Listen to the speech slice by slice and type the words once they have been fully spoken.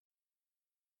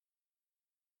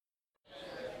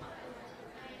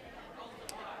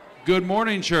Good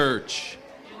morning, church.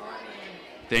 Good morning.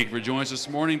 Thank you for joining us this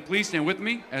morning. Please stand with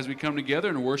me as we come together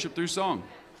and worship through song.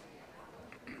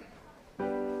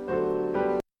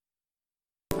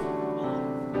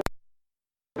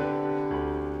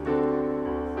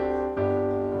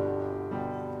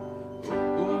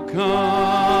 Oh,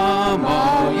 come,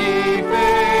 all ye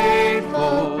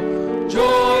faithful,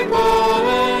 joyful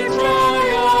and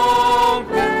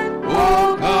triumphant.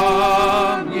 Oh,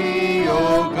 come ye,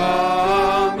 oh,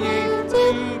 come ye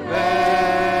to Bethlehem.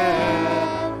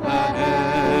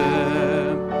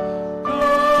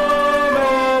 Come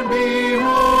and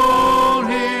behold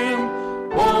him,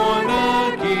 born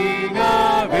the King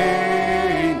of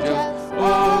angels.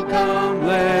 Oh, come,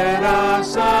 let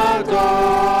us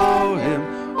adore him.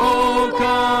 Oh,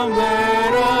 come,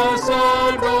 let us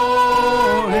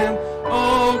adore him.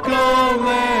 Oh, come,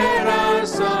 let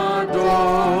us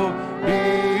adore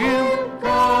him.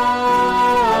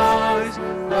 Christ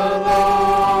the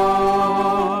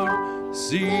Lord.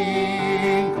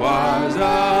 Sing, choirs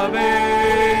of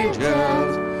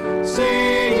angels,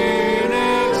 sing in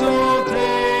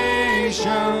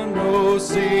exultation. Oh,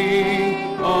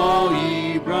 sing, all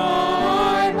ye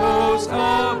bright hosts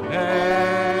of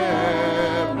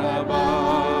heaven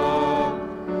above.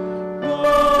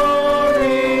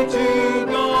 Glory to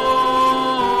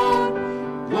God,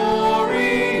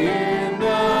 glory in the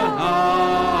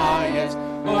highest.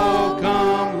 Oh,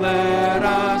 come, let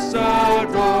us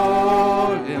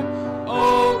adore him.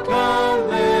 Oh, come,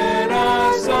 let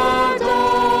us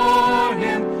adore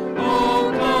him.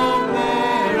 Oh, come,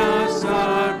 let us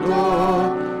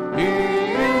adore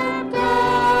him.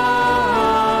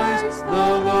 Christ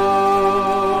the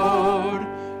Lord.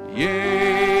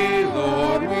 Yea,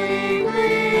 Lord, we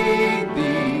greet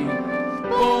thee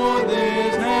for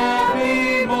this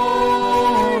happy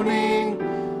morning.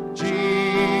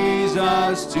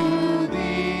 Jesus, to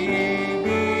thee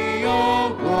be all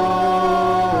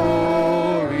glory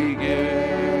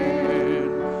given.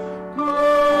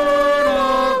 Word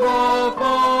of the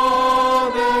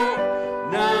Father,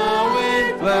 now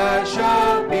in flesh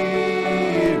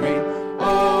appearing.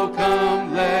 Oh,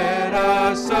 come, let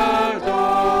us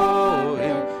adore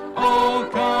him. Oh,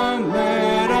 come,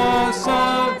 let us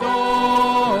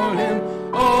adore him.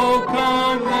 Oh,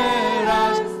 come, let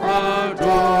us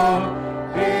adore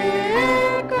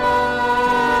him.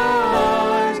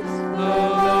 Christ the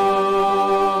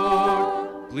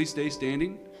Lord. Please stay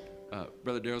standing.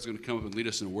 Brother Daryl's going to come up and lead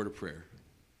us in a word of prayer.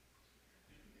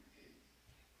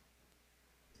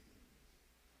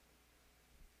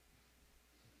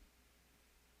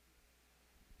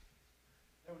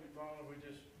 Heavenly Father, we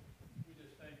just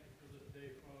thank you for this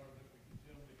day, Father, that we can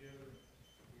come together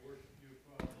to worship you,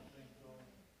 Father, and sing songs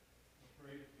and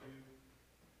praise to you.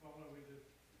 Father, we just,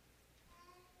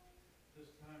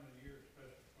 this time of year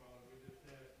especially, Father, we just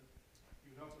ask that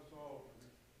you help us all to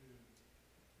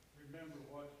remember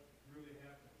what really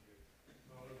happened here.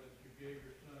 Father, that you gave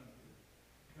your son to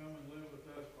come and live with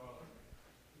us, Father,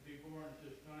 to be born at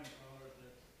this time, Father,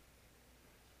 that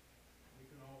we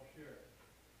can all share.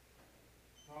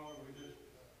 Father, we just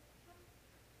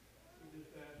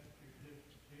ask that you just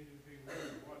continue to be with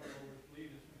us, watch over us,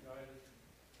 lead us and guide us,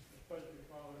 especially,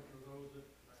 Father, for those that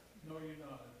know you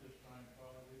not at this time,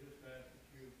 Father. We just ask that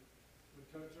you would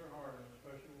touch their heart in a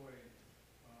special way,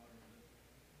 Father, that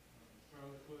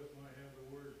Brother Cliff might have the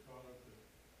words, Father, to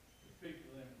speak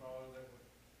to them, Father, that would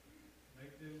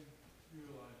make them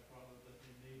realize, Father, that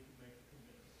they need to make a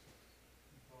commitment,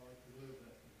 and, Father, to live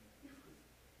that commitment.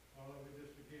 Father, we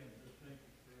just again just thank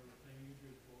you for everything you do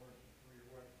for us and for your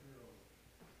wife, Carol.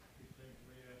 These things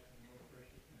we ask in your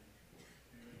precious name.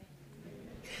 Amen.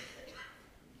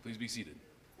 Please be seated.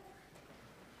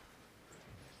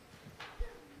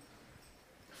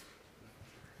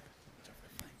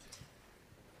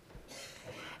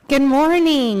 Good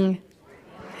morning.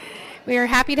 We are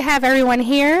happy to have everyone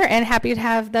here and happy to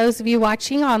have those of you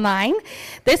watching online.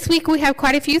 This week we have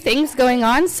quite a few things going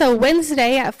on. So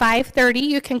Wednesday at 5:30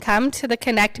 you can come to the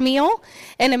Connect meal,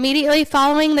 and immediately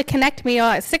following the Connect meal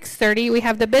at 6:30 we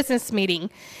have the business meeting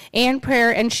and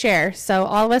prayer and share. So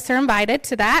all of us are invited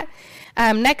to that.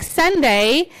 Next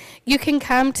Sunday you can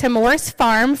come to Morris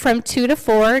Farm from 2 to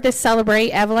 4 to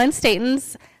celebrate Evelyn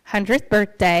Staten's 100th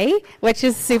birthday, which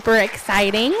is super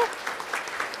exciting.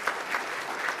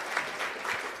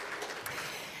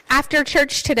 After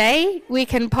church today, we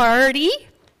can party,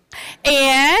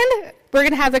 and we're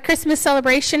going to have the Christmas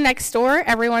celebration next door.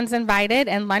 Everyone's invited,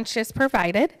 and lunch is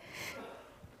provided.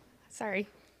 Sorry,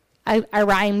 I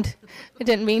rhymed. I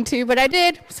didn't mean to, but I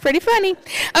did. It's pretty funny.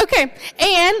 Okay,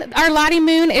 and our Lottie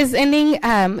Moon is ending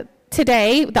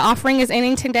today. The offering is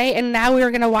ending today, and now we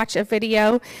are going to watch a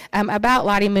video about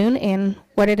Lottie Moon and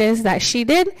what it is that she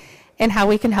did and how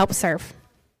we can help serve.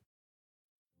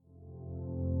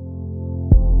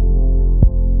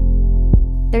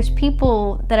 There's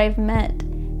people that I've met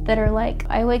that are like,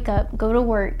 I wake up, go to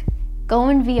work, go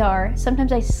in VR,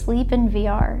 sometimes I sleep in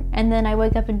VR, and then I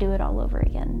wake up and do it all over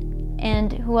again.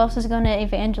 And who else is going to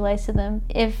evangelize to them?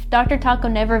 If Dr. Taco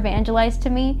never evangelized to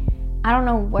me, I don't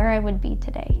know where I would be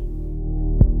today.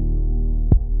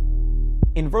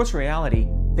 In virtual reality,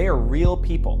 they are real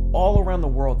people all around the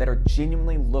world that are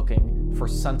genuinely looking for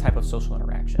some type of social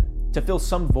interaction, to fill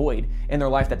some void in their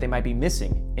life that they might be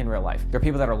missing in real life. There are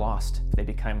people that are lost. They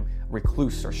become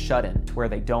recluse or shut in to where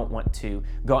they don't want to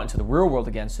go out into the real world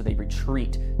again, so they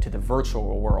retreat to the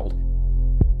virtual world.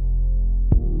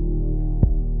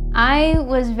 I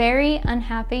was very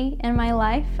unhappy in my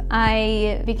life.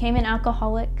 I became an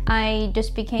alcoholic. I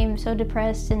just became so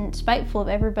depressed and spiteful of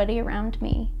everybody around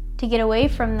me. To get away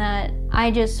from that,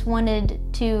 I just wanted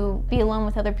to be alone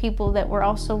with other people that were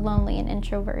also lonely and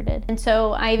introverted. And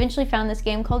so I eventually found this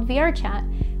game called VR Chat.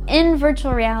 In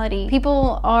virtual reality,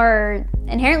 people are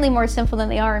inherently more sinful than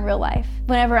they are in real life.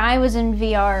 Whenever I was in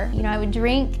VR, I would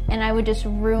drink and I would just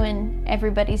ruin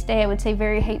everybody's day. I would say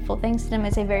very hateful things to them.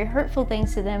 I'd say very hurtful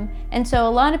things to them. And so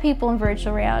a lot of people in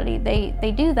virtual reality,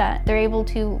 they do that. They're able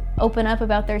to open up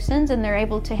about their sins, and they're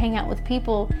able to hang out with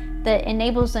people that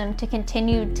enables them to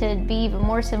continue to be even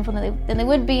more sinful than they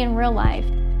would be in real life.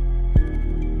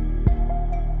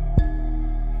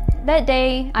 That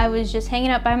day, I was just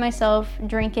hanging out by myself,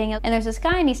 drinking, and there's this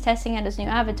guy and he's testing out his new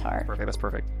avatar. Perfect, that's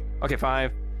perfect. Okay,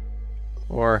 5,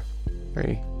 4,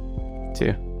 3,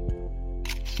 2.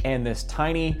 And this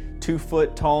tiny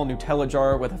 2-foot tall Nutella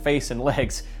jar with a face and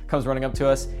legs comes running up to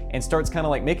us and starts kind of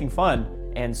like making fun.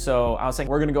 And so I was saying,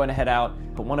 we're gonna go and head out.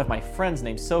 But one of my friends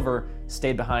named Silver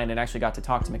stayed behind and actually got to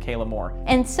talk to Michaela more.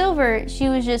 And Silver, she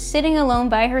was just sitting alone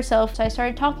by herself. So I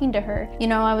started talking to her.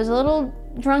 I was a little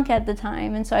drunk at the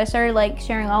time, and so I started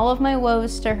sharing all of my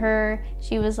woes to her.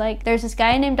 She was like, there's this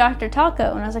guy named Dr.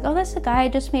 Taco, and I was like, oh, that's the guy I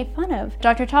just made fun of.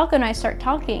 Dr. Taco and I start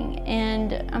talking,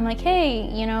 and I'm like,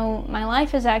 hey, my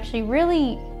life is actually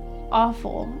really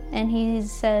awful. And he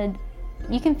said,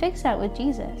 you can fix that with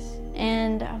Jesus.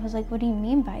 And I was like, what do you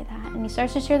mean by that? And he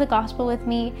starts to share the gospel with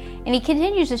me, and he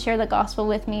continues to share the gospel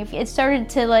with me. It started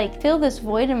to fill this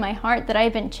void in my heart that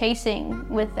I've been chasing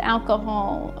with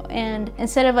alcohol. And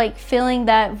instead of filling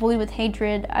that void with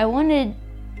hatred, I wanted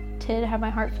to have my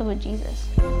heart filled with Jesus.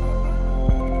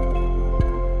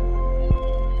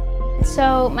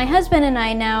 So my husband and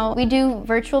I now, we do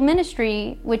virtual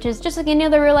ministry, which is just like any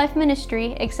other real life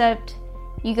ministry, except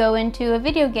you go into a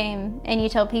video game and you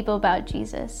tell people about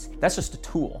Jesus. That's just a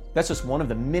tool. That's just one of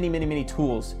the many, many, many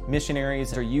tools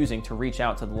missionaries are using to reach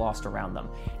out to the lost around them.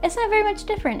 It's not very much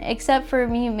different, except for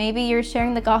maybe you're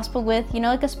sharing the gospel with,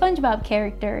 like a SpongeBob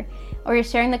character, or you're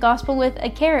sharing the gospel with a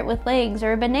carrot with legs,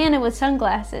 or a banana with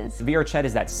sunglasses. VR Chat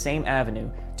is that same avenue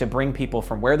to bring people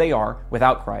from where they are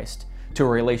without Christ to a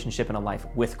relationship and a life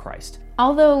with Christ.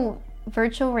 Although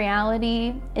virtual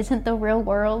reality isn't the real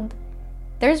world,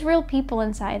 there's real people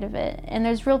inside of it, and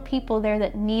there's real people there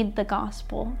that need the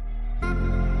gospel.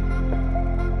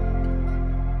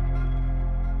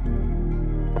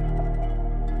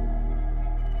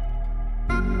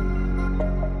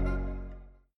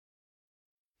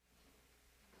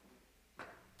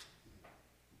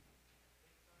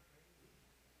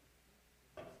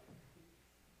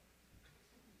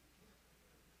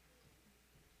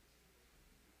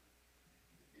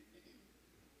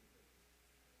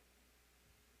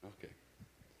 Okay.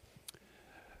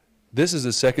 This is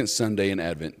the second Sunday in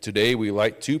Advent. Today we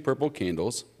light 2 purple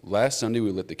candles. Last Sunday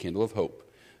we lit the candle of hope.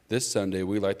 This Sunday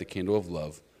we light the candle of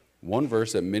love. One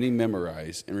verse that many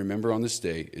memorize and remember on this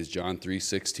day is John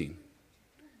 3:16.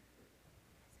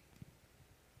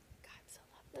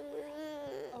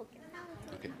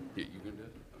 Okay, you gonna do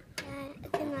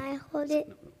it? Can I hold it?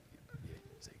 No. Yeah,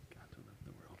 say God so loved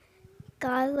the world.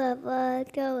 God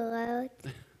loved the world.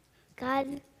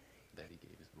 God That he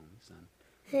gave his only son.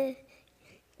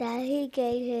 that he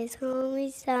gave his only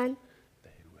son.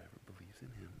 That whoever believes in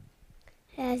him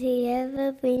That he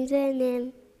ever believes in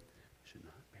him. should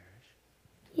not perish,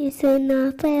 He should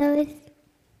not perish.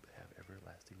 but have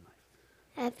everlasting life.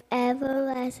 Have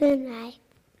everlasting life.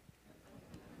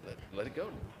 Let it go.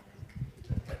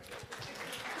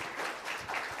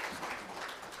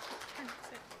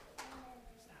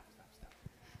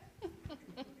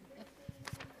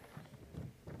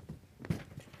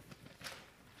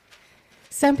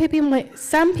 Some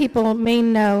people may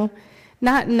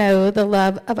not know the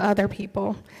love of other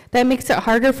people. That makes it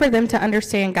harder for them to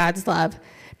understand God's love.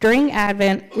 During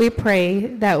Advent, we pray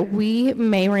that we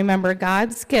may remember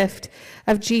God's gift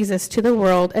of Jesus to the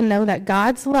world and know that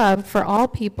God's love for all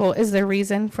people is the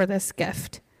reason for this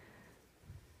gift.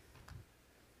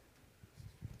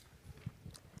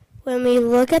 When we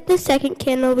look at the second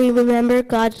candle, we remember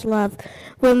God's love.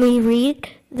 When we read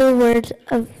the words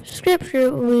of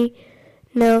Scripture, we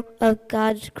know of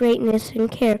God's greatness and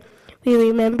care. We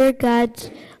remember God's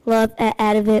love at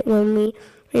Advent when we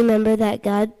remember that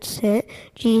God sent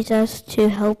Jesus to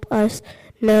help us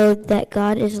know that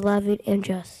God is loving and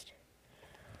just.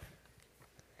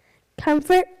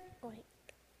 Comfort,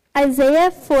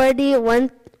 Isaiah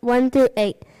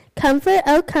 40:1-8. Comfort,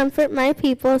 O comfort my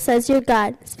people, says your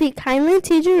God. Speak kindly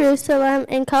to Jerusalem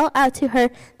and call out to her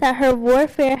that her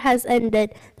warfare has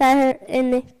ended, that her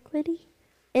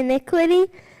iniquity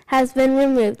has been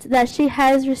removed, that she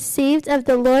has received of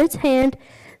the Lord's hand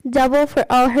double for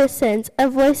all her sins. A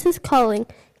voice is calling,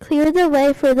 clear the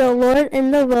way for the Lord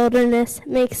in the wilderness,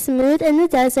 make smooth in the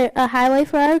desert a highway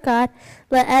for our God.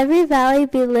 Let every valley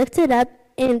be lifted up,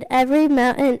 and every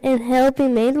mountain and hill be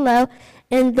made low,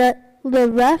 and the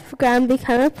rough ground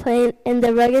become a plain, and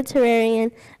the rugged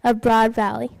terrain a broad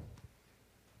valley.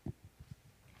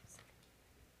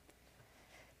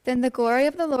 Then the glory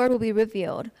of the Lord will be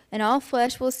revealed, and all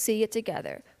flesh will see it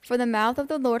together. For the mouth of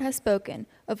the Lord has spoken.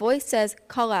 A voice says,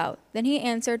 call out. Then he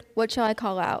answered, what shall I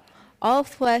call out? All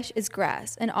flesh is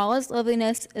grass, and all its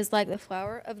loveliness is like the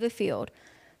flower of the field.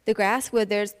 The grass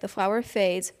withers, the flower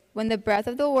fades. When the breath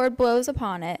of the Lord blows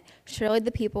upon it, surely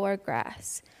the people are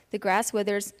grass. The grass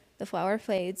withers, the flower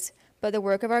fades, but the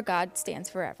work of our God stands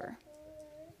forever.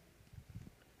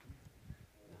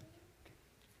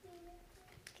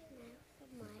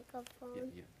 Yeah,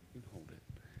 you can hold it.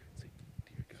 Say,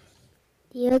 dear God.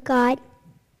 Dear God,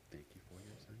 Thank you for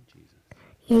your son, Jesus.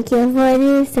 thank you for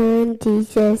your son,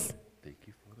 Jesus. Thank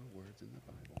you for the words in the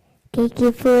Bible. Thank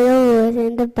you for the words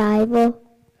in the Bible.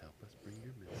 Help us bring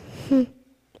your message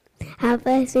Help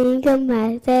us bring your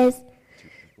message to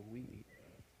people we meet.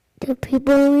 to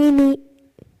people we meet.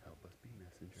 Help us be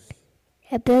messengers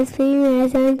Help us be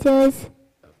messengers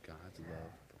of God's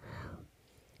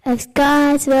love. of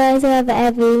God's love of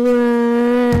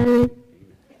everyone.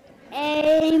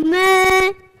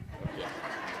 Amen.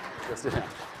 Just it.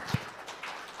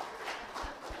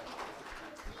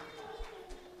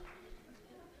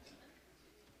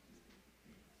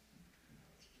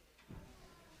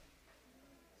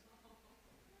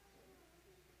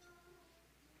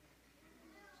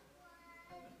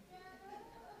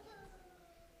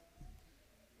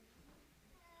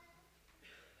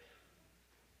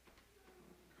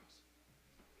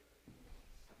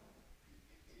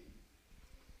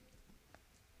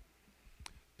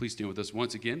 Please stand with us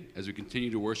once again as we continue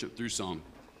to worship through song.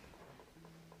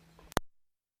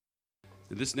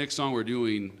 This next song we're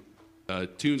doing,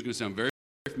 tune's going to sound very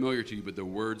familiar to you, but the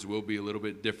words will be a little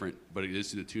bit different, but it is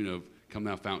to the tune of Come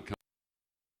Thou Fount, Come.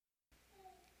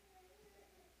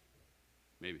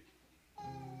 Maybe.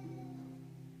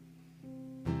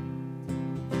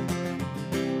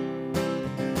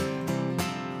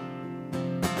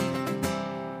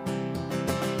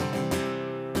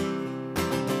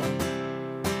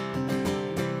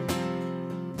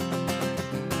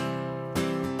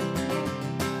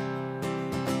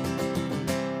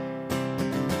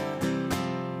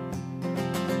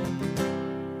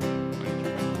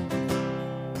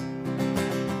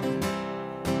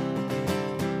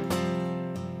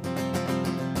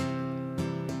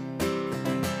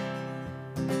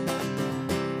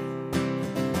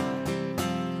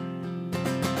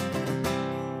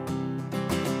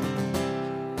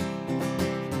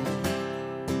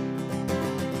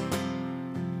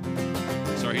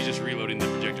 Sorry, he's just reloading the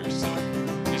projector, so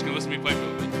he's going to listen to me play for a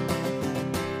little bit.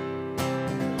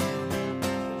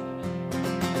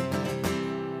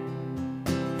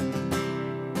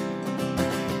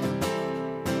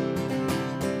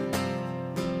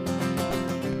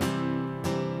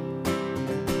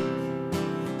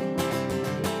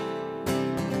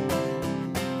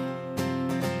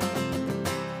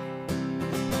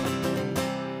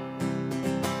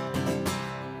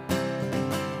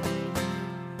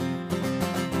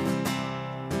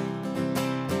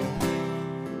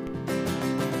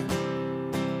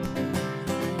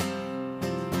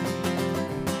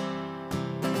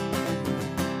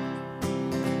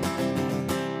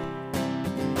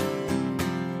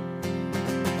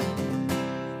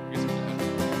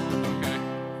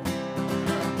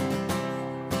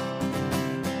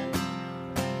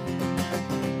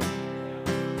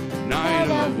 Night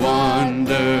of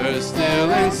wonder,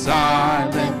 still and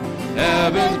silent,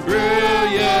 heaven's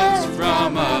brilliance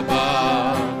from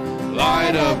above,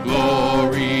 light of glory.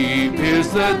 glory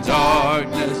pierced the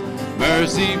darkness.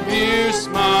 Mercy pierced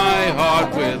my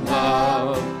heart with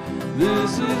love.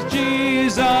 This is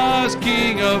Jesus,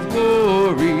 King of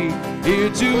glory, here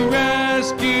to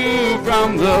rescue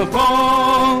from the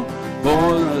fall.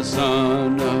 For the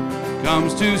Son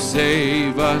comes to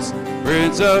save us,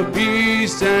 Prince of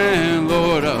Peace and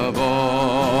Lord of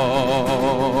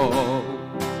all.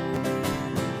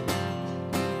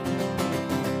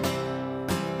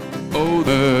 Oh,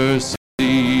 mercy,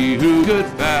 who could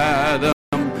fathom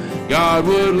God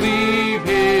would leave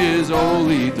his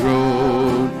holy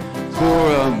throne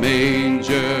for a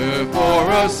manger,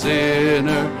 for a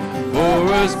sinner,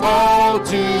 for us all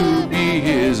to be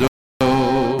his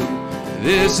own.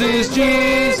 This is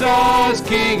Jesus,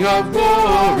 King of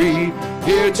glory,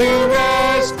 here to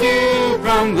rescue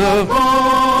from the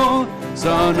fall.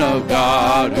 Son of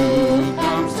God who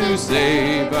comes to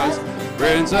save us,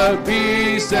 Prince of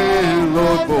Peace and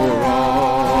Lord for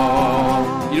all.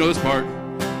 You know this part.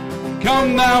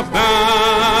 Come thou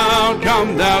fount,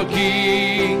 come thou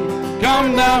King,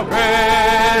 come thou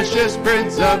precious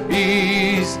Prince of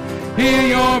Peace. Hear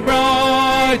your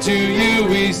bride, to you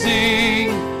we sing.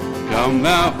 Come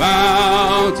thou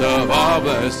fount of all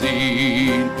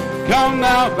blessing. Come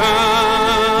thou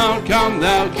fount, come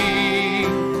thou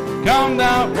King, come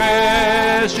thou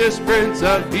precious Prince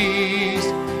of Peace.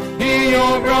 Hear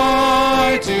your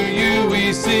bride, to you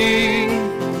we sing.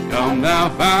 Come thou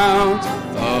fount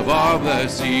of our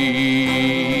blessing.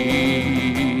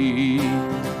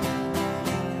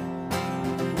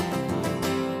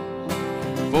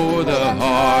 For the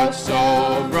heart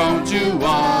so prone to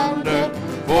wander,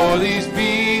 for these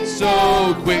feet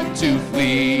so quick to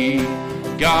flee,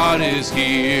 God is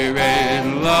here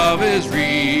and love is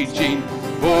reaching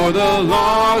for the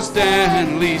lost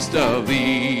and least of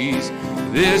these.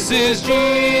 This is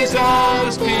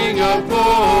Jesus, King of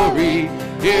glory,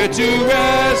 here to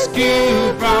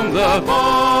rescue from the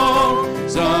fall.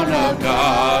 Son of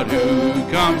God who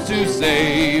comes to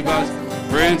save us,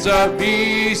 Prince of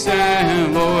Peace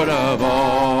and Lord of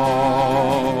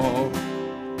all.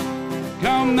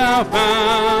 Come thou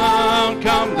fount,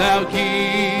 come thou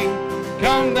King,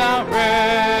 come thou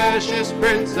precious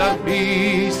Prince of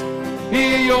Peace.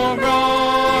 Hear your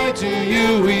bride, to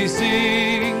you we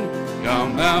sing.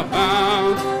 Come thou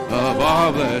fount of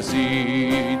our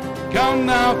blessing. Come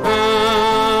thou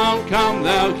fount, come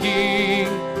thou King,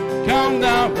 come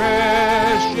thou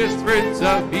precious Prince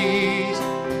of Peace.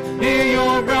 Hear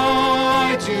your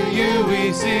bride, to you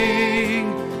we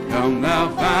sing. Come thou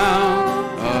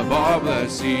fount of our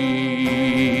blessing.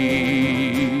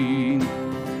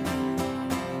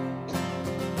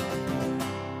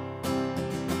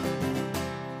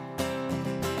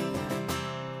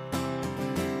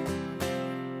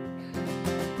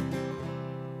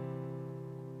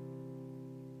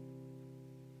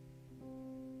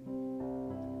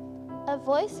 A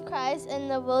voice cries in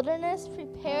the wilderness,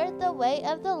 prepare the way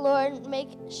of the Lord, make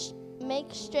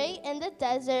straight in the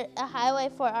desert a highway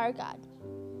for our God.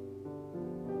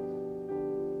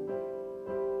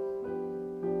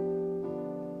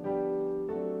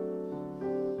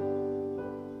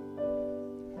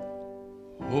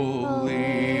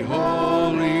 Holy,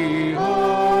 holy,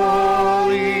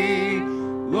 holy,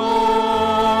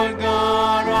 Lord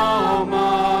God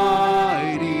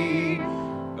Almighty,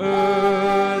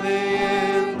 early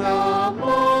in the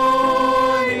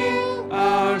morning,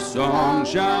 our song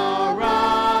shall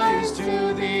rise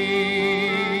to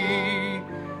thee.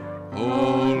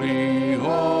 Holy,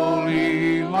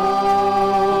 holy,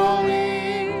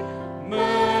 holy,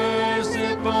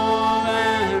 merciful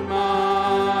and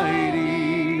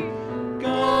mighty,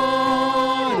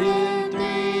 God in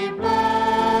three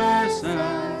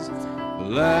persons,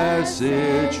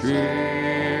 blessed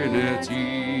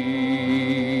Trinity.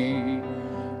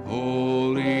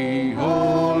 Holy,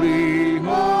 holy,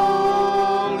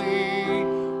 holy,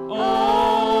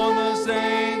 all the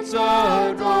saints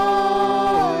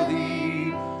adore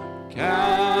thee,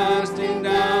 casting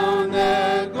down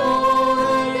their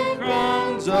golden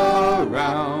crowns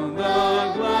around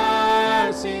the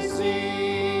glassy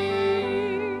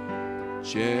sea.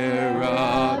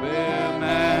 Cherubim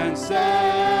and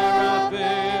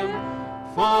seraphim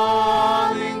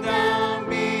falling down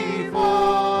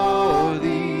before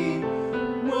thee,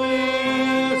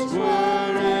 which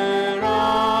were and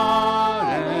are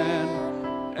and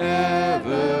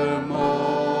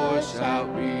evermore shall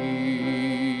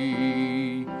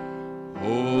be.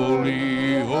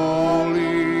 Holy,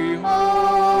 holy,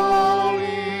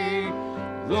 holy,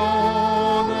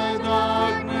 though the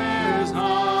darkness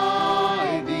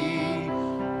hide thee,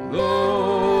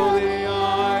 though the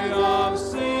eye of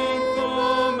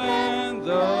sinful man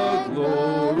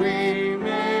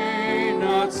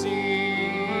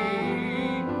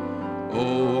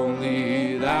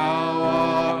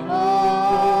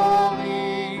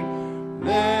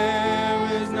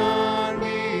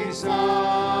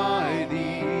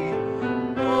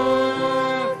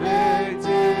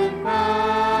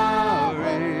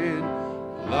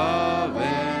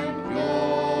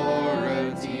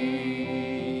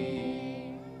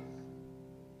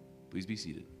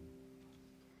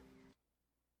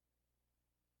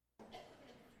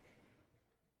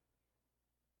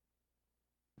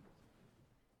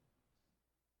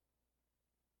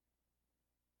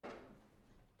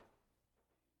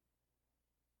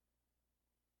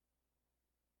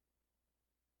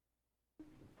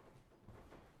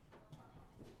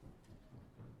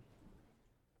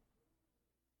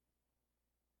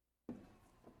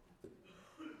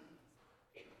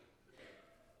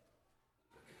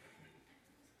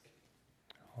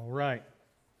All right.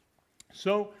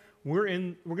 So we're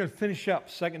going to finish up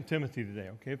 2 Timothy today,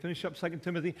 okay? Finish up 2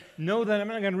 Timothy. Know that I'm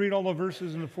not going to read all the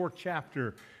verses in the 4th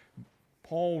chapter.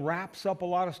 Paul wraps up a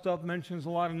lot of stuff, mentions a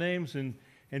lot of names, and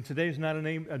today's not a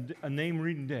name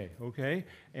reading day, okay?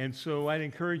 And so I'd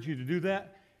encourage you to do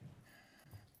that.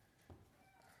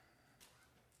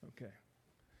 Okay.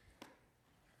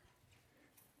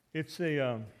 It's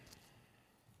a...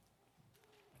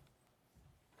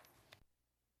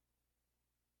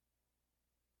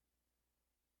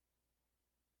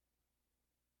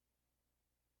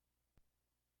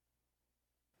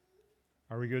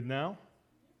 Are we good now?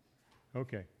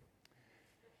 Okay.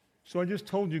 So I just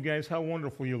told you guys how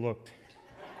wonderful you looked.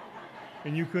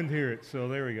 And you couldn't hear it, so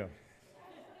there we go.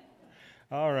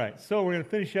 All right, so we're going to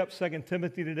finish up 2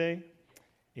 Timothy today.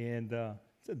 And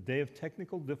it's a day of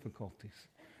technical difficulties.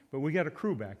 But we got a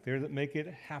crew back there that make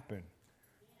it happen.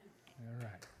 All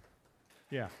right.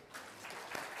 Yeah.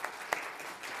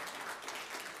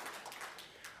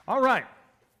 All right.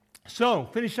 So,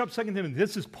 finish up 2 Timothy.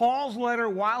 This is Paul's letter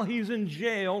while he's in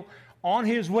jail on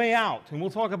his way out. And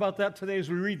we'll talk about that today as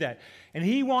we read that. And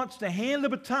he wants to hand the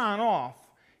baton off.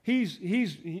 He's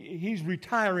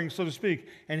retiring, so to speak,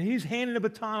 and he's handing the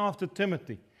baton off to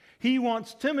Timothy. He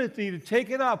wants Timothy to take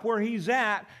it up where he's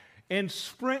at and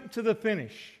sprint to the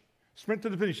finish. Sprint to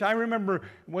the finish. I remember, it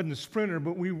wasn't a sprinter,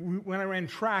 but when I ran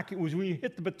track, it was when you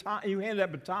hit the baton, you handed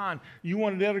that baton, you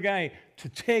wanted the other guy to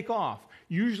take off.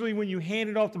 Usually when you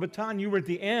handed off the baton, you were at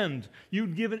the end.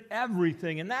 You'd given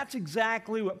everything, and that's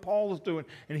exactly what Paul is doing.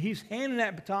 And he's handing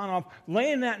that baton off,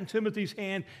 laying that in Timothy's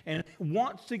hand, and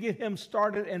wants to get him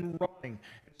started and running.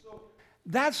 So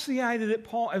that's the idea that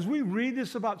Paul, as we read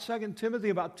this about 2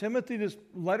 Timothy, this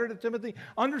letter to Timothy,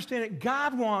 understand that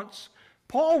God wants...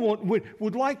 Paul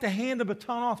would like to hand the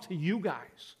baton off to you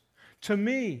guys, to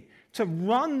me, to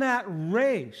run that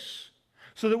race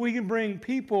so that we can bring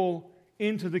people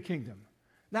into the kingdom.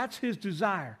 That's his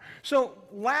desire. So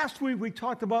last week we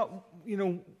talked about,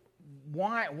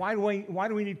 why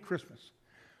do we need Christmas?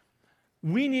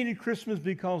 We needed Christmas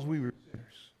because we were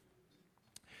sinners.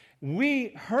 We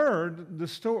heard the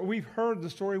story. We've heard the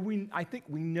story. I think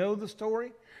we know the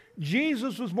story.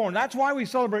 Jesus was born. That's why we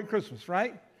celebrate Christmas,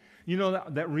 right? You know,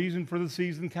 that reason for the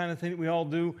season kind of thing that we all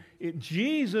do.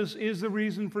 Jesus is the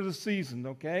reason for the season,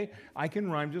 okay? I can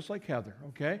rhyme just like Heather,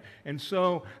 okay? And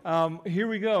so here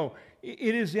we go.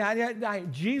 It is the idea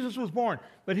that Jesus was born.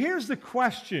 But here's the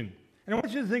question, and I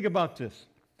want you to think about this.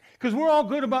 Because we're all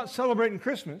good about celebrating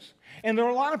Christmas, and there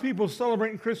are a lot of people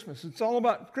celebrating Christmas. It's all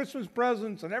about Christmas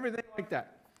presents and everything like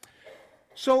that.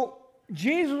 So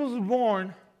Jesus was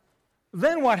born,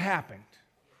 then what happened?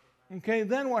 Okay,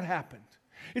 then what happened?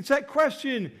 It's that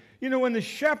question, when the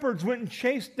shepherds went and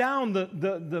chased down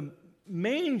the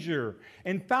manger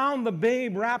and found the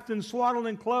babe wrapped in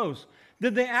swaddling clothes.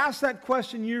 Did they ask that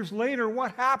question years later?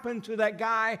 What happened to that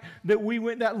guy that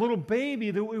little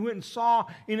baby that we went and saw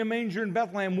in a manger in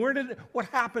Bethlehem? What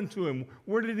happened to him?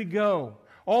 Where did he go?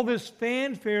 All this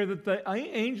fanfare that the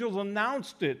angels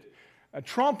announced it,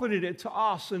 trumpeted it to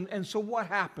us, and so what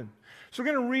happened? So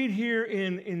we're going to read here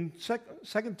in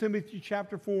 2 Timothy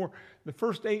chapter 4, the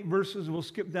first 8 verses. We'll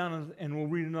skip down and we'll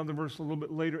read another verse a little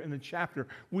bit later in the chapter.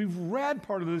 We've read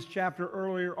part of this chapter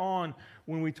earlier on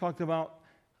when we talked about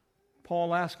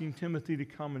Paul asking Timothy to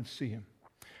come and see him.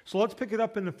 So let's pick it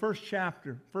up in the first verse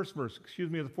of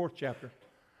the 4th chapter.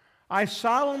 I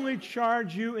solemnly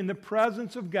charge you in the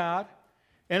presence of God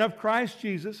and of Christ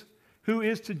Jesus, who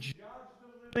is to judge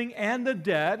the living and the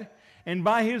dead, and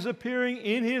by his appearing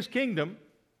in his kingdom,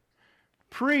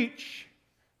 preach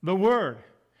the word.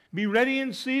 Be ready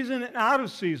in season and out of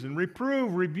season.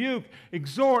 Reprove, rebuke,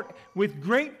 exhort with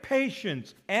great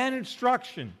patience and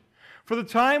instruction. For the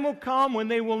time will come when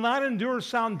they will not endure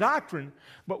sound doctrine,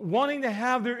 but wanting to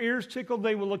have their ears tickled,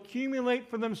 they will accumulate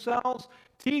for themselves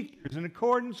teachers in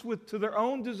accordance to their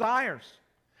own desires,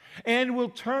 and will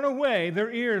turn away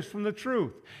their ears from the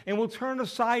truth, and will turn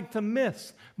aside to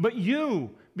myths. But you,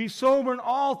 be sober in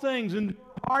all things, endure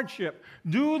hardship.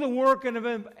 Do the work of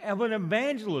an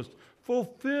evangelist.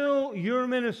 Fulfill your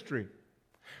ministry.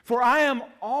 For I am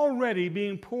already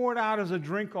being poured out as a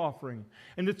drink offering,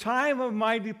 and the time of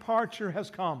my departure has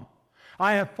come.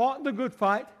 I have fought the good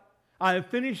fight. I have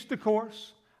finished the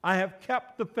course. I have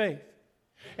kept the faith.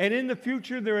 And in the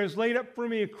future there is laid up for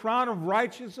me a crown of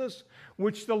righteousness,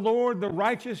 which the Lord, the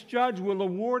righteous judge, will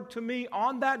award to me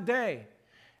on that day.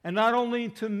 And not only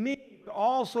to me, but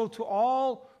also to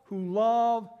all who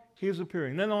love his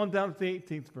appearing. Then on down to the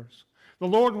 18th verse. The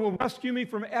Lord will rescue me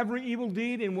from every evil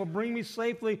deed and will bring me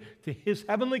safely to his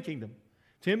heavenly kingdom.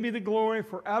 To him be the glory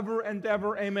forever and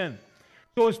ever. Amen.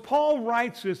 So as Paul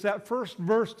writes this, that first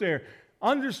verse there,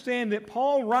 understand that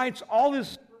Paul writes all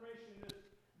this information,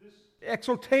 this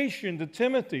exhortation to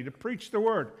Timothy to preach the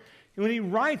word. And when he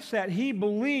writes that, he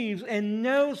believes and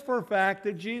knows for a fact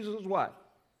that Jesus is what?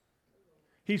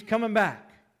 He's coming back.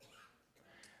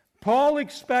 Paul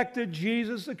expected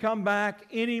Jesus to come back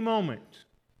any moment.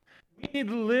 We need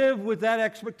to live with that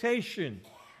expectation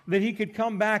that he could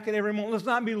come back at every moment. Let's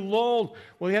not be lulled.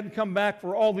 Well, he hadn't come back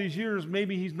for all these years.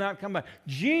 Maybe he's not come back.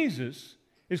 Jesus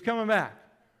is coming back.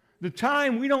 The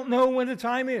time, we don't know when the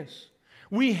time is.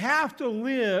 We have to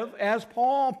live, as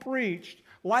Paul preached,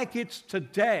 like it's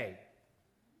today.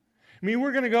 I mean,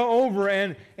 we're going to go over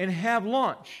and have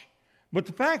lunch. But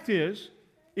the fact is,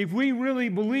 if we really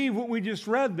believe what we just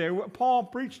read there, what Paul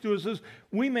preached to us is,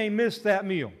 we may miss that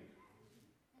meal.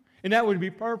 And that would be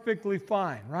perfectly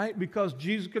fine, right? Because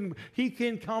Jesus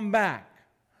can come back,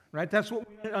 right? That's what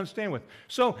we understand with.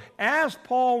 So as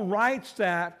Paul writes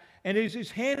that, and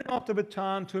he's handing off the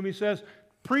baton to him, he says,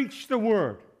 preach the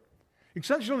word.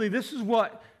 Essentially, this is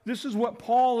what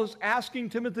Paul is asking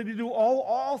Timothy to do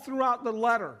all throughout the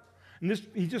letter. And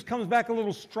he just comes back a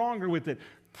little stronger with it.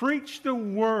 Preach the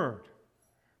word.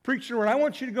 Preach the word. I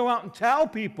want you to go out and tell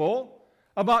people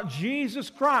about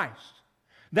Jesus Christ.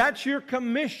 That's your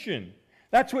commission.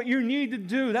 That's what you need to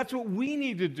do. That's what we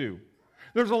need to do.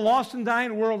 There's a lost and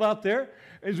dying world out there.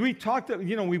 As we talked,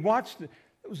 we watched, it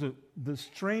was the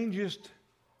strangest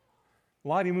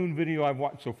Lottie Moon video I've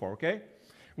watched so far, okay?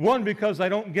 One, because I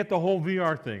don't get the whole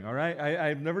VR thing, all right?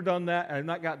 I've never done that. I've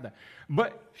not gotten that.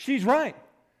 But she's right.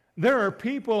 There are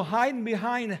people hiding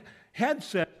behind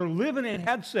headsets or living in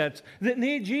headsets that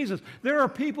need Jesus. There are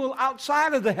people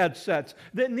outside of the headsets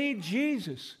that need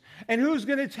Jesus. And who's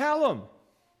going to tell them?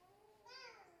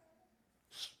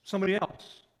 Somebody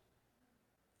else.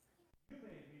 You may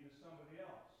be to somebody else.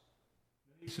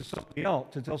 That needs to somebody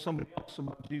else to tell somebody else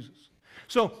about Jesus.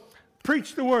 So,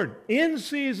 preach the word in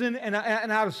season and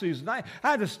out of season. I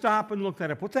had to stop and look that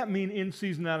up. What's that mean, in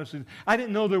season, out of season? I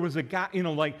didn't know there was a guy,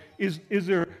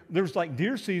 there's like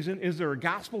deer season. Is there a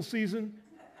gospel season?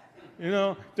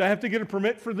 Do I have to get a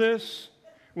permit for this?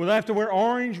 Will I have to wear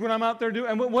orange when I'm out there doing?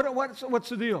 And what's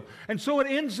the deal? And so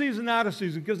in season, out of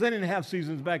season, because they didn't have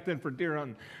seasons back then for deer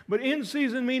hunting. But in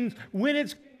season means when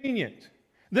it's convenient.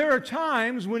 There are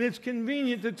times when it's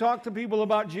convenient to talk to people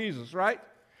about Jesus, right?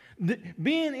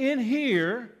 Being in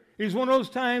here is one of those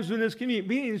times when it's convenient.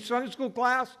 Being in Sunday school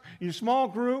class, in your small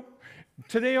group,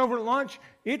 today over at lunch,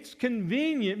 it's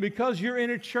convenient because you're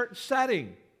in a church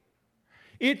setting.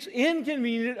 It's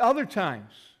inconvenient at other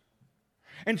times.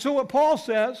 And so what Paul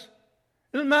says,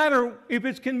 it doesn't matter if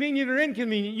it's convenient or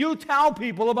inconvenient. You tell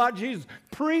people about Jesus.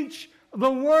 Preach the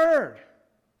word.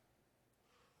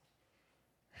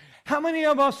 How many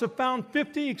of us have found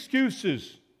 50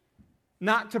 excuses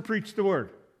not to preach the word?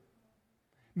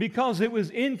 Because it was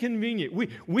inconvenient.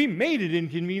 We made it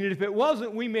inconvenient. If it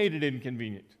wasn't, we made it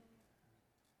inconvenient.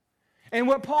 And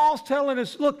what Paul's telling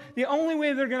us, look, the only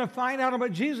way they're going to find out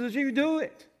about Jesus is if you do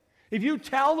it. If you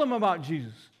tell them about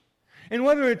Jesus. And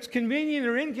whether it's convenient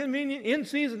or inconvenient, in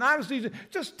season, out of season,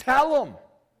 just tell them.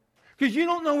 Because you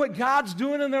don't know what God's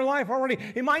doing in their life already.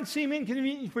 It might seem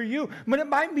inconvenient for you, but it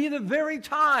might be the very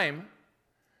time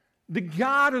that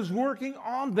God is working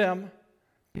on them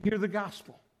to hear the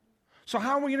gospel. So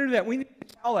how are we going to do that? We need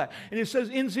to tell that. And it says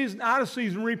in season, out of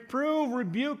season, reprove,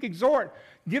 rebuke, exhort.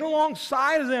 Get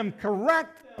alongside of them,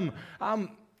 correct them,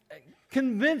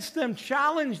 convince them,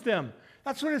 challenge them.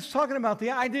 That's what it's talking about.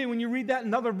 The idea when you read that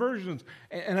in other versions,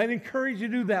 and I'd encourage you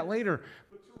to do that later,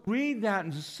 but to read that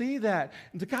and to see that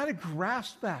and to kind of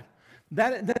grasp that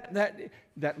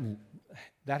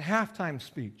halftime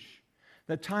speech,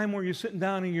 that time where you're sitting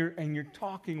down and you're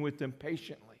talking with them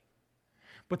patiently.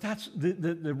 But that's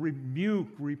the rebuke,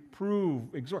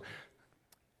 reprove, exhort.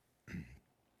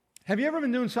 Have you ever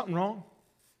been doing something wrong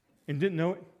and didn't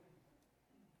know it?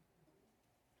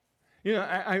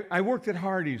 I worked at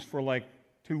Hardee's for like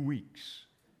 2 weeks.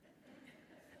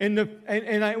 And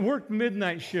I worked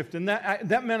midnight shift, and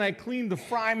that meant I cleaned the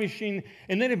fry machine,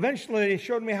 and then eventually they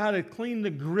showed me how to clean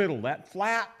the griddle, that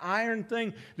flat iron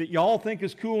thing that y'all think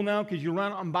is cool now because you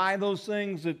run out and buy those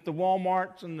things at the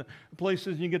Walmarts and the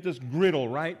places, and you get this griddle,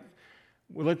 right?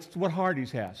 Well, that's what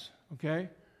Hardee's has, okay?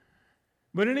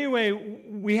 But anyway,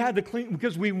 we had to clean,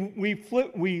 because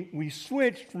we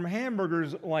switched from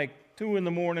hamburgers at like 2 in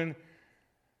the morning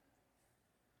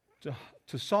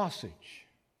to sausage.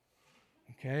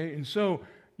 Okay, and so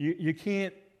you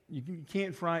can't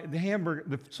fry the hamburger.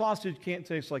 The sausage can't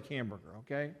taste like hamburger.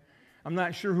 Okay, I'm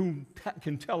not sure who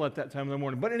can tell at that time of the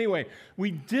morning. But anyway,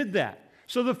 we did that.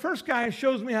 So the first guy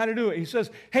shows me how to do it. He says,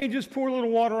 "Hey, just pour a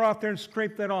little water off there and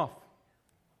scrape that off."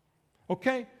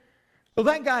 Okay? So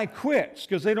that guy quits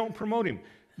because they don't promote him.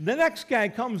 The next guy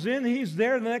comes in, he's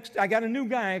there. I got a new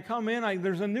guy. I come in,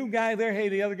 there's a new guy there. Hey,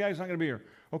 the other guy's not going to be here.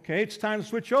 Okay, it's time to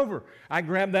switch over. I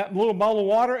grabbed that little bottle of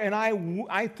water and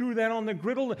I threw that on the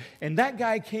griddle, and that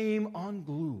guy came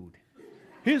unglued.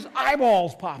 His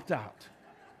eyeballs popped out.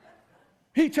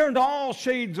 He turned all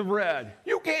shades of red.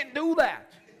 You can't do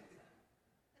that.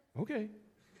 Okay.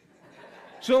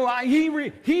 So he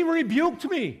rebuked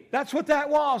me. That's what that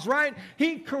was, right?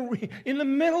 In the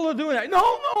middle of doing that.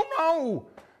 No.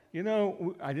 You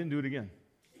know, I didn't do it again.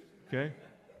 Okay?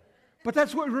 But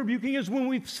that's what rebuking is. When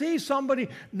we see somebody,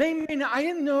 I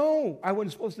didn't know I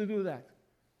wasn't supposed to do that.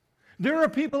 There are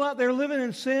people out there living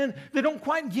in sin that don't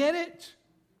quite get it.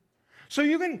 So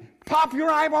you can pop your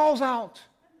eyeballs out.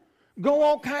 Go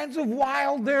all kinds of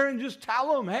wild there and just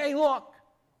tell them, hey, look.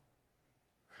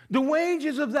 The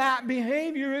wages of that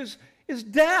behavior is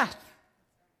death.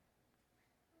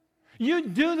 You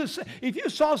do this. If you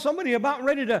saw somebody about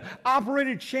ready to operate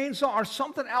a chainsaw or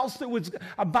something else that was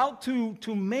about to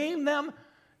maim them,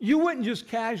 you wouldn't just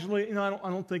casually, I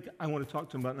don't think I want to talk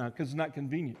to them about that because it's not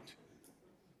convenient.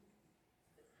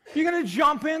 You're going to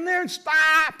jump in there and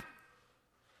stop.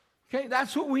 Okay,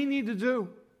 that's what we need to do.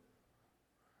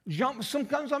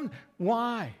 Sometimes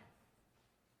why?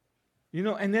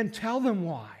 And then tell them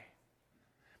why.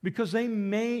 Because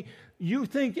you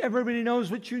think everybody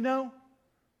knows what you know?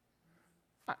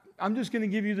 I'm just going to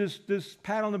give you this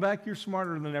pat on the back. You're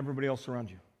smarter than everybody else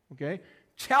around you, okay?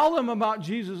 Tell them about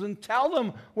Jesus and tell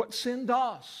them what sin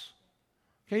does.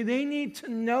 Okay, they need to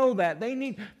know that. They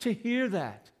need to hear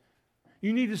that.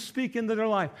 You need to speak into their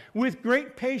life with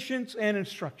great patience and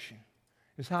instruction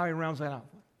is how he rounds that out.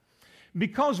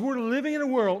 Because we're living in a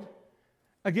world,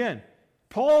 again,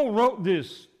 Paul wrote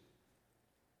this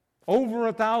over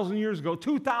 1,000 years ago,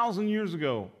 2,000 years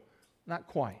ago, not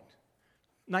quite,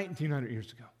 1,900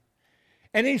 years ago.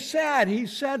 And he said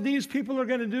these people are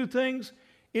going to do things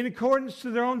in accordance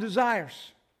to their own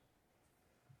desires.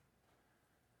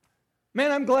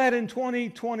 Man, I'm glad in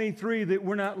 2023 that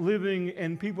we're not living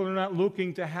and people are not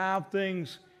looking to have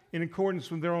things in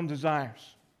accordance with their own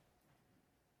desires.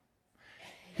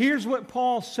 Here's what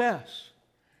Paul says.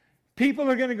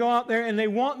 People are going to go out there and they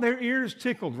want their ears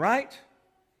tickled, right?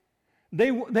 They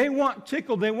want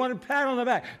tickled. They want a pat on the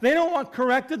back. They don't want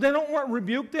corrected. They don't want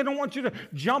rebuked. They don't want you to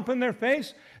jump in their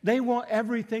face. They want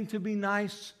everything to be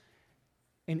nice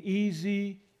and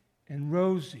easy and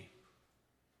rosy.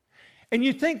 And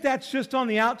you think that's just on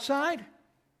the outside?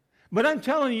 But I'm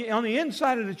telling you, on the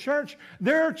inside of the church,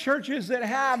 there are churches that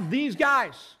have these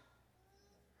guys.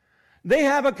 They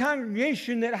have a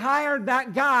congregation that hired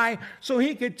that guy so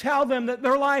he could tell them that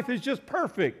their life is just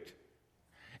perfect.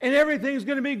 And everything's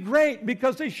going to be great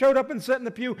because they showed up and sat in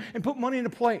the pew and put money in the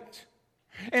plate.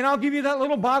 And I'll give you that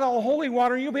little bottle of holy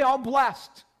water and you'll be all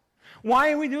blessed.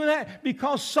 Why are we doing that?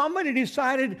 Because somebody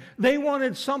decided they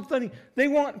wanted something. They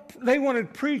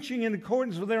wanted preaching in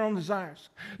accordance with their own desires.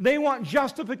 They want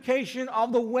justification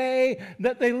of the way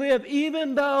that they live,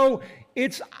 even though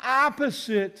it's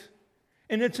opposite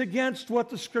and it's against what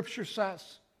the Scripture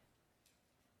says.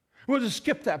 We'll just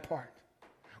skip that part.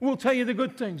 We'll tell you the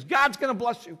good things. God's going to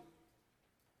bless you.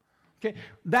 Okay,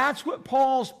 that's what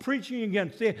Paul's preaching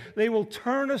against. They will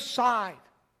turn aside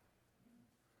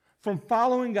from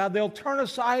following God. They'll turn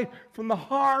aside from the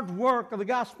hard work of the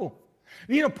gospel.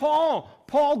 You know,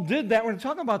 Paul did that. We're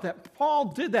talking about that. Paul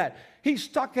did that. He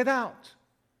stuck it out.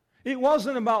 It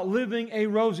wasn't about living a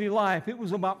rosy life. It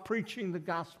was about preaching the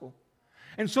gospel.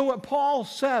 And so what Paul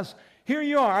says, here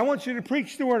you are. I want you to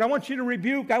preach the word. I want you to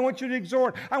rebuke. I want you to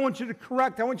exhort. I want you to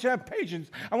correct. I want you to have patience.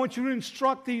 I want you to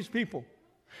instruct these people.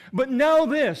 But know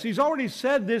this. He's already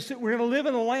said this, that we're going to live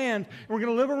in a land, and we're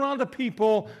going to live around a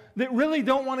people that really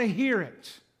don't want to hear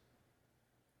it.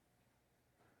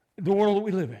 The world that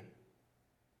we live in.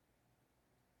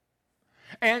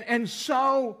 And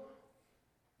so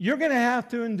you're going to have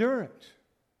to endure it.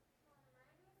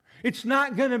 It's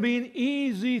not going to be an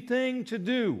easy thing to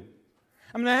do.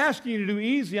 I'm not asking you to do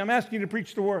easy. I'm asking you to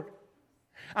preach the word.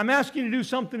 I'm asking you to do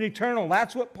something eternal.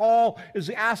 That's what Paul is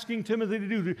asking Timothy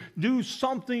to do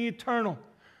something eternal.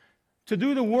 To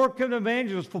do the work of an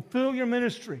evangelist, fulfill your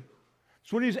ministry.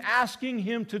 That's what he's asking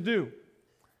him to do.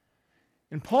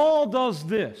 And Paul does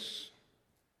this.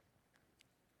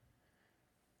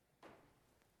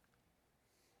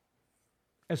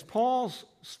 As Paul's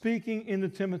speaking into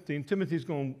Timothy, and Timothy's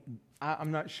going,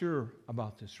 I'm not sure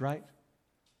about this, right?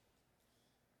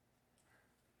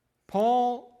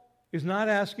 Paul is not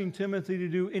asking Timothy to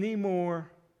do any more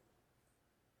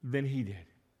than he did.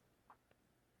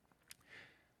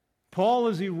 Paul,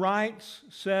 as he writes,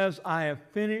 says, I have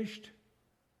finished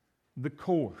the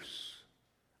course.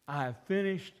 I have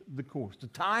finished the course. The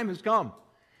time has come.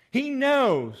 He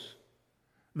knows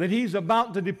that he's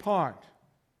about to depart.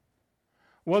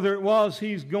 Whether it was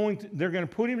they're going to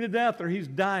put him to death or he's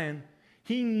dying,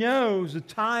 he knows the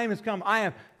time has come. I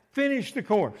have finished the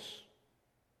course.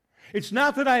 It's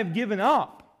not that I have given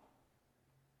up.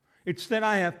 It's that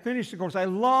I have finished the course. I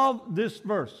love this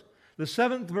verse. The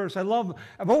 7th verse,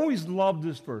 I've always loved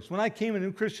this verse. When I came a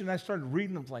new Christian, I started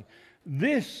reading them like,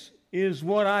 this is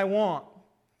what I want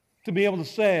to be able to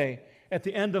say at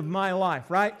the end of my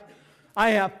life, right?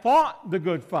 I have fought the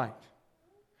good fight.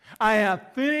 I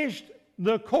have finished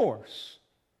the course,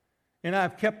 and I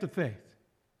have kept the faith.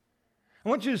 I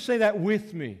want you to say that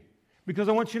with me, because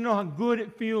I want you to know how good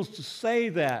it feels to say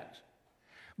that.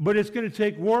 But it's going to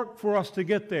take work for us to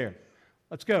get there.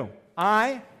 Let's go.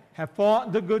 I have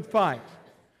fought the good fight.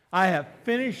 I have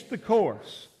finished the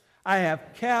course. I have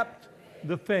kept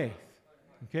the faith.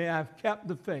 Okay, I've kept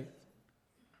the faith.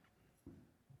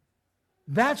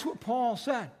 That's what Paul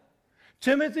said.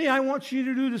 Timothy, I want you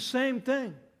to do the same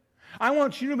thing. I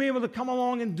want you to be able to come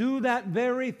along and do that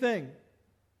very thing.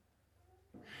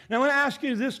 Now, I want to ask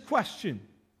you this question.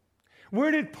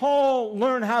 Where did Paul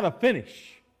learn how to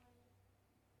finish?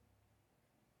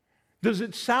 Does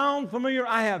it sound familiar?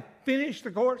 I have finished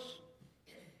the course.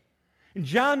 In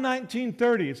John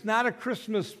 19:30, it's not a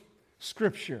Christmas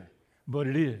scripture, but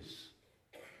it is.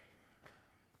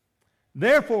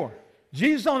 Therefore,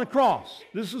 Jesus on the cross.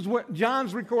 This is what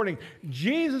John's recording.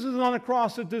 Jesus is on the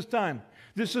cross at this time.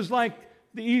 This is like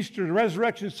the Easter, the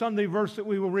Resurrection Sunday verse that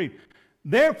we will read.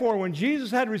 Therefore, when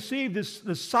Jesus had received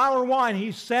the sour wine,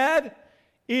 he said,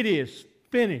 "It is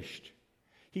finished."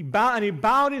 He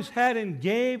bowed his head and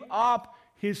gave up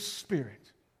his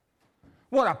spirit.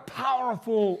 What a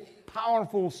powerful,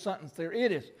 powerful sentence there.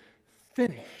 It is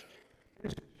finished.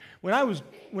 When I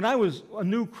was a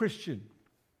new Christian,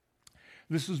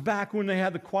 this was back when they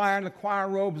had the choir and the choir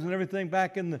robes and everything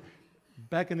back in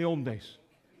the olden days.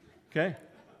 Okay?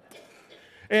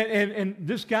 And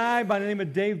this guy by the name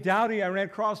of Dave Dowdy, I ran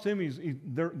across him.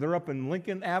 They're up in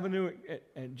Lincoln Avenue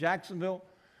at Jacksonville.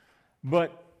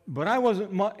 But I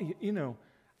wasn't,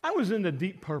 I was into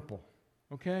Deep Purple,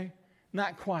 okay?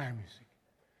 Not choir music.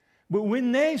 But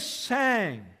when they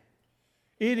sang,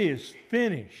 "It is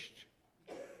finished,"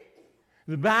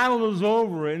 the battle is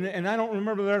over, and I don't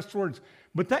remember the rest of the words,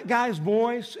 but that guy's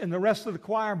voice and the rest of the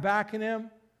choir backing him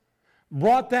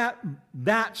brought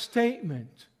that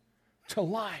statement to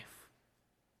life.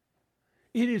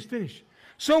 It is finished.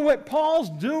 So what Paul's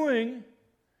doing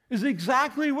is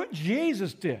exactly what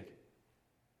Jesus did.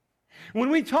 When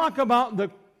we talk about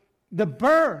the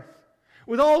birth,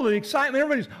 with all the excitement,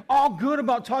 everybody's all good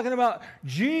about talking about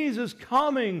Jesus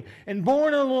coming and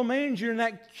born in a little manger and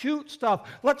that cute stuff.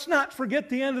 Let's not forget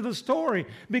the end of the story,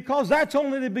 because that's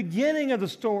only the beginning of the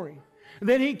story.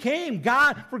 Then he came.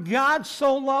 For God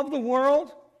so loved the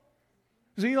world,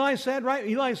 as Eli said, right?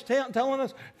 Eli's telling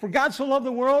us, for God so loved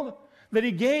the world that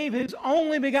he gave his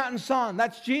only begotten Son.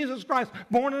 That's Jesus Christ,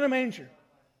 born in a manger.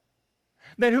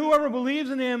 That whoever believes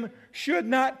in him should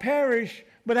not perish,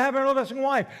 but have everlasting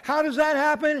life. How does that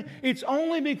happen? It's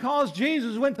only because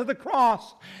Jesus went to the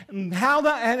cross and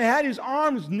had his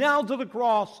arms nailed to the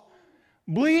cross,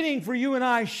 bleeding for you and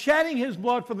I, shedding his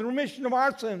blood for the remission of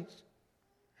our sins.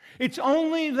 It's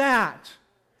only that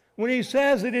when he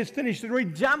says it is finished, the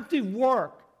redemptive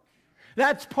work.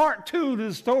 That's part 2 to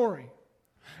the story.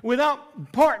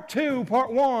 Without part 2,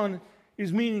 part 1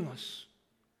 is meaningless.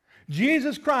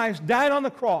 Jesus Christ died on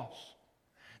the cross.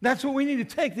 That's what we need to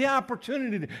take the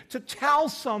opportunity to tell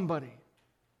somebody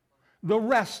the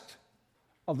rest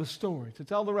of the story, to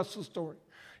tell the rest of the story.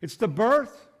 It's the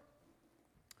birth,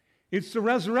 it's the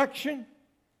resurrection,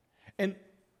 and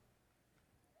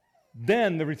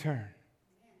then the return.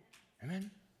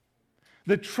 Amen?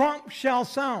 The trump shall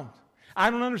sound. I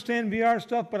don't understand VR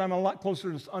stuff, but I'm a lot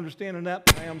closer to understanding that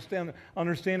than I am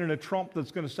understanding a trump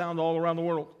that's going to sound all around the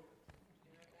world.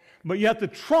 But yet the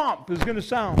trump is going to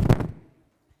sound.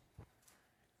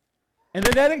 And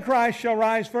the dead in Christ shall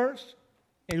rise first,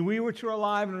 and we which are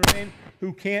alive and remain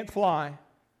who can't fly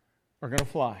are going to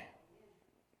fly.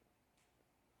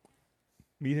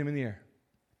 Meet him in the air.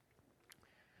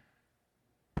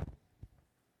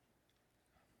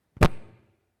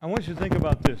 I want you to think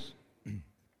about this.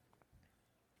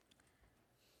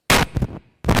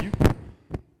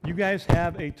 You guys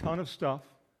have a ton of stuff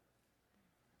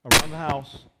around the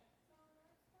house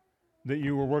that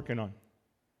you were working on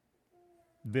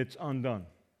that's undone.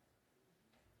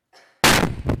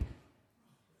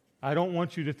 I don't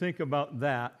want you to think about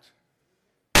that,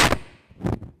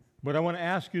 but I want to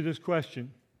ask you this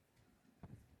question.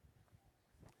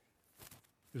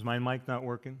 Is my mic not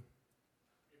working?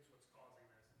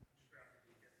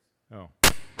 Oh.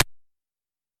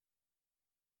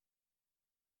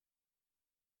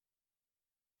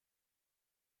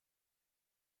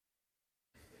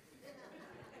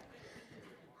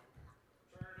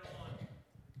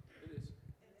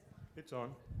 It's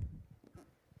on.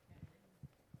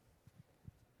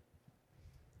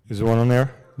 Is there one on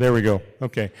there? There we go.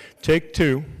 Okay. Take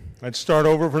two. Let's start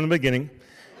over from the beginning.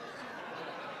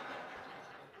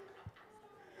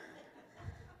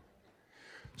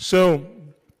 So,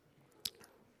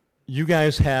 you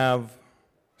guys have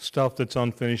stuff that's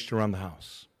unfinished around the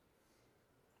house.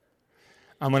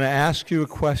 I'm going to ask you a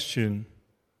question,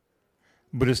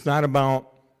 but it's not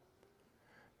about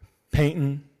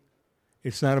painting.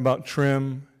 It's not about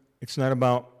trim. It's not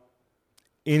about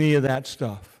any of that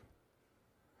stuff.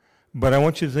 But I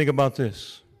want you to think about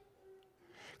this.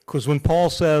 Because when Paul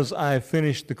says, I have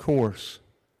finished the course,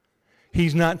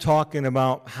 he's not talking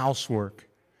about housework.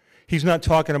 He's not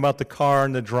talking about the car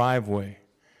in the driveway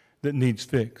that needs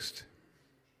fixed.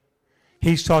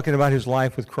 He's talking about his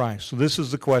life with Christ. So this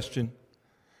is the question.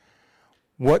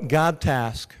 What God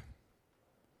task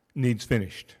needs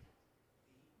finished?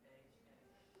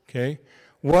 Okay?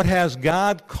 What has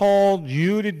God called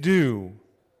you to do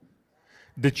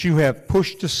that you have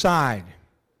pushed aside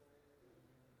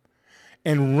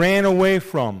and ran away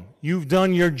from? You've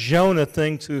done your Jonah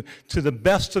thing to the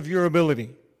best of your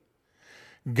ability.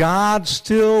 God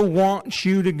still wants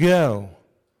you to go.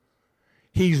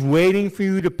 He's waiting for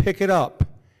you to pick it up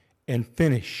and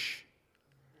finish.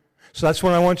 So that's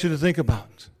what I want you to think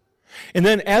about. And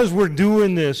then as we're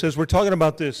doing this, as we're talking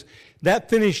about this,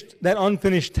 that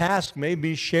unfinished task may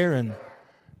be sharing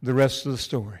the rest of the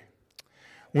story.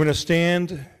 We're going to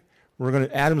stand.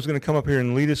 Adam's going to come up here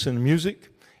and lead us in music,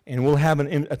 and we'll have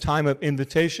a time of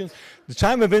invitation. The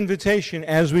time of invitation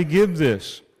as we give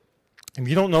this. If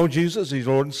you don't know Jesus, He's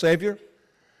Lord and Savior,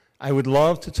 I would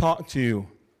love to talk to you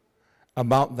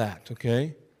about that,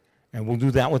 okay? And we'll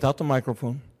do that without the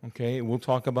microphone, okay? We'll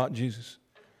talk about Jesus.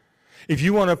 If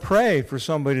you want to pray for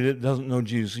somebody that doesn't know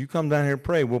Jesus, you come down here and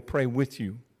pray. We'll pray with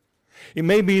you. It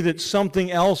may be that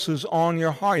something else is on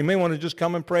your heart. You may want to just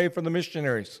come and pray for the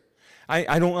missionaries.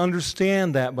 I don't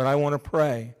understand that, but I want to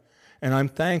pray. And I'm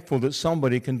thankful that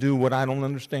somebody can do what I don't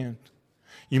understand.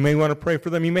 You may want to pray for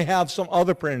them. You may have some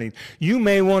other prayer need. You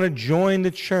may want to join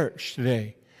the church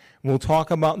today. We'll talk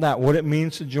about that, what it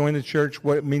means to join the church,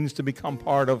 what it means to become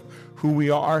part of who we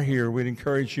are here. We'd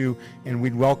encourage you and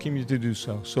we'd welcome you to do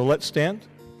so. So let's stand.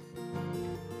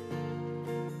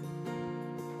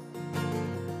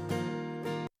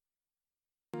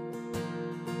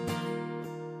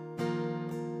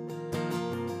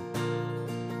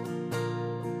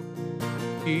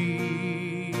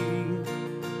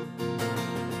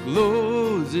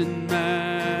 Clothed in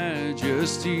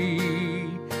majesty,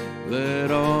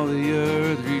 let all the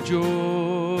earth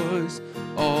rejoice,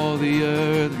 all the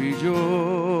earth rejoice.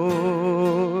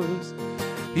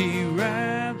 He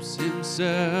wraps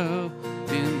himself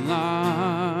in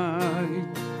light,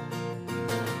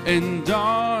 and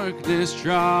darkness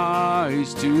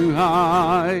tries to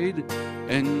hide,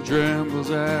 and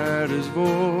trembles at his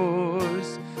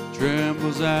voice,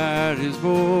 trembles at his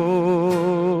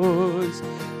voice.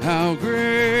 How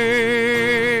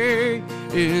great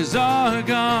is our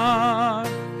God.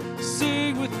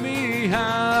 Sing with me,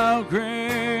 how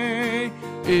great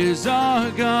is our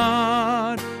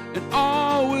God. And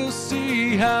all will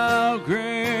see how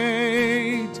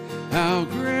great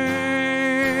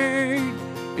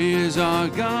is our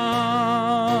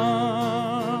God.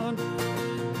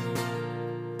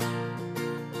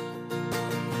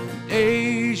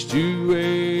 Age to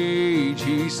age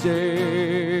he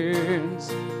stands,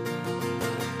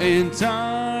 and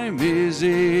time is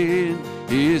in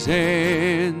his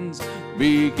hands,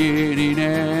 beginning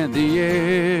and the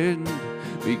end,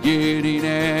 beginning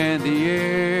and the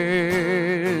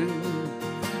end.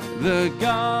 The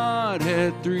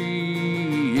Godhead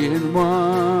three in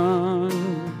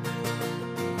one,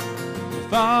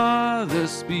 Father,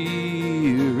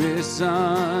 Spirit,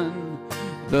 Son,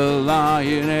 the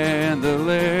Lion and the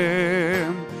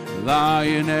Lamb,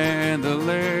 Lion and the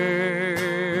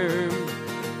Lamb.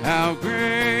 How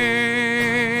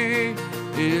great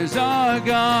is our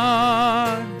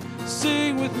God.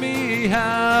 Sing with me,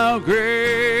 how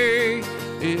great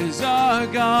is our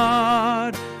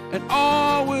God. And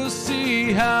all will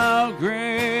see how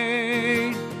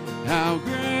great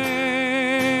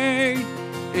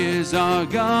is our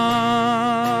God.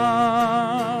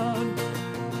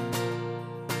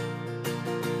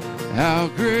 How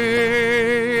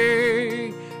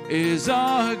great is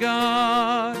our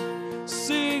God.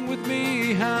 Sing with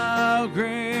me, how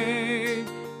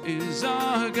is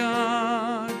our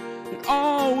God, and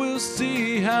all will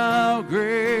see how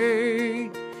great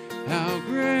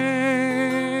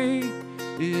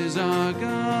is our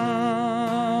God.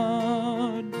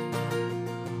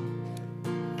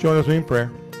 Join us in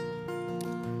prayer.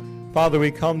 Father,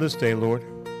 we come this day, Lord,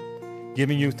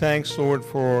 giving you thanks, Lord,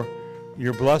 for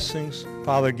your blessings.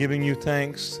 Father, giving you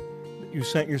thanks that you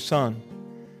sent your Son.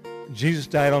 Jesus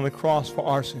died on the cross for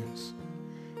our sins.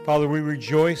 Father, we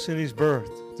rejoice in his birth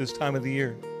this time of the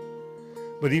year.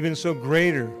 But even so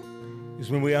greater is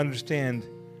when we understand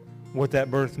what that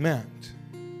birth meant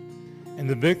and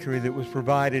the victory that was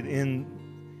provided in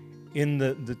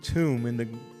the tomb,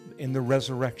 in the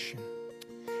resurrection.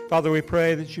 Father, we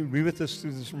pray that you be with us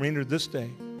through this remainder of this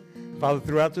day. Father,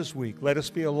 throughout this week, let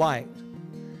us be a light.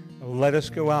 Let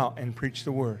us go out and preach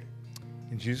the word.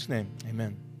 In Jesus' name,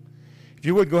 amen. If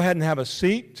you would go ahead and have a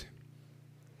seat.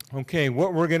 Okay,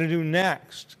 what we're going to do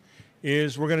next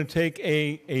is we're going to take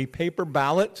a paper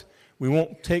ballot. We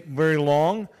won't take very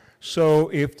long. So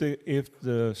if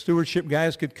the stewardship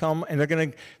guys could come, and they're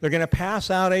going to pass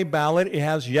out a ballot. It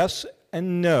has yes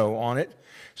and no on it.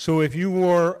 So if you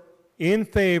were in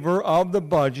favor of the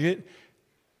budget,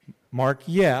 mark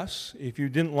yes. If you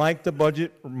didn't like the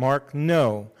budget, mark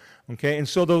no. Okay, and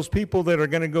so those people that are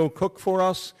going to go cook for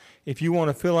us, if you want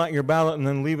to fill out your ballot and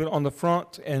then leave it on the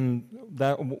front, and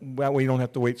that way you don't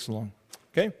have to wait so long.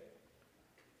 Okay?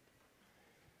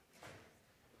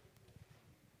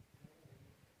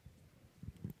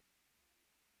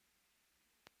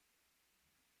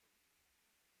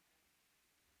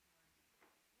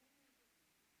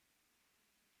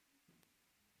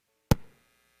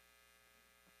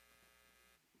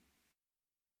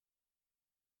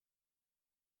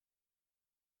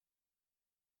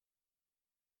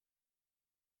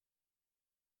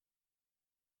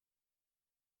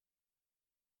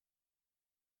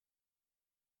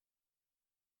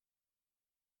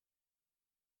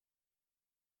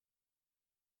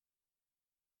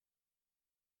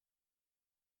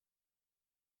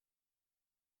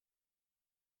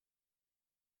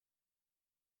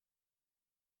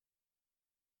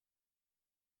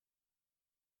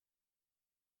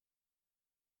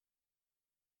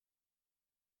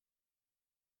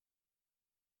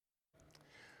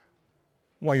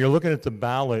 While you're looking at the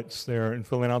ballots there and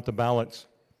filling out the ballots,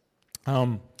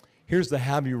 here's the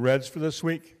Have You Reads for this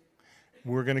week.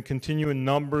 We're going to continue in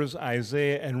Numbers,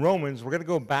 Isaiah, and Romans. We're going to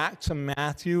go back to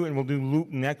Matthew, and we'll do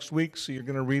Luke next week, so you're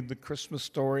going to read the Christmas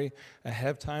story ahead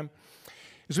of time.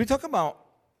 As we talk about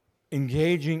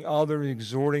engaging others,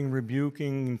 exhorting,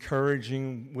 rebuking,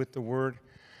 encouraging with the Word,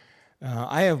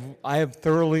 I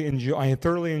thoroughly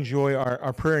enjoy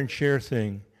our prayer and share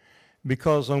thing.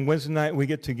 Because on Wednesday night we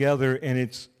get together, and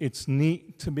it's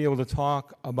neat to be able to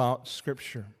talk about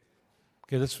Scripture.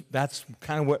 Okay, that's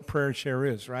kind of what prayer and share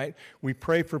is, right? We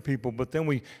pray for people, but then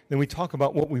we talk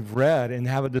about what we've read and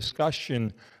have a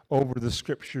discussion over the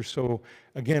Scripture. So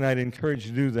again, I'd encourage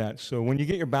you to do that. So when you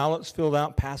get your ballots filled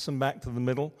out, pass them back to the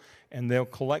middle, and they'll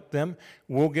collect them.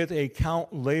 We'll get a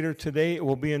count later today. It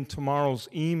will be in tomorrow's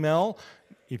email.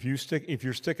 If you're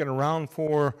sticking around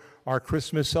for our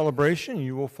Christmas celebration,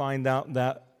 you will find out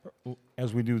that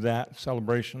as we do that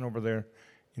celebration over there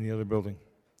in the other building.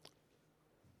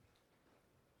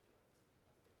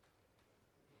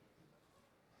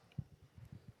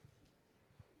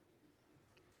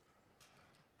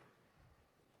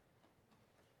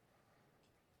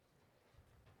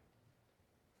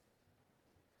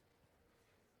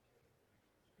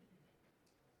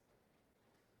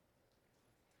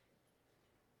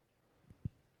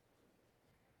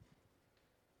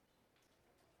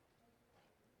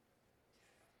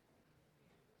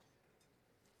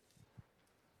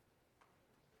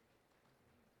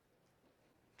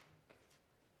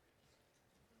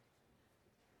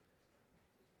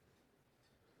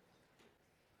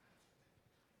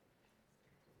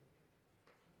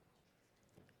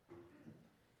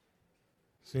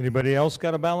 Has anybody else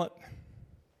got a ballot?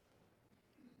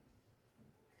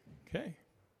 Okay.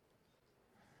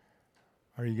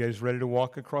 Are you guys ready to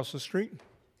walk across the street?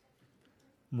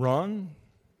 Run?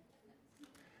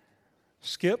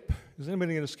 Skip? Is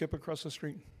anybody going to skip across the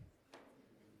street?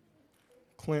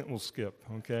 Clint will skip,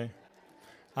 okay?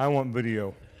 I want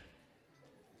video.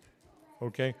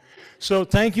 Okay? So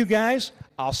thank you guys.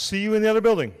 I'll see you in the other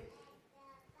building.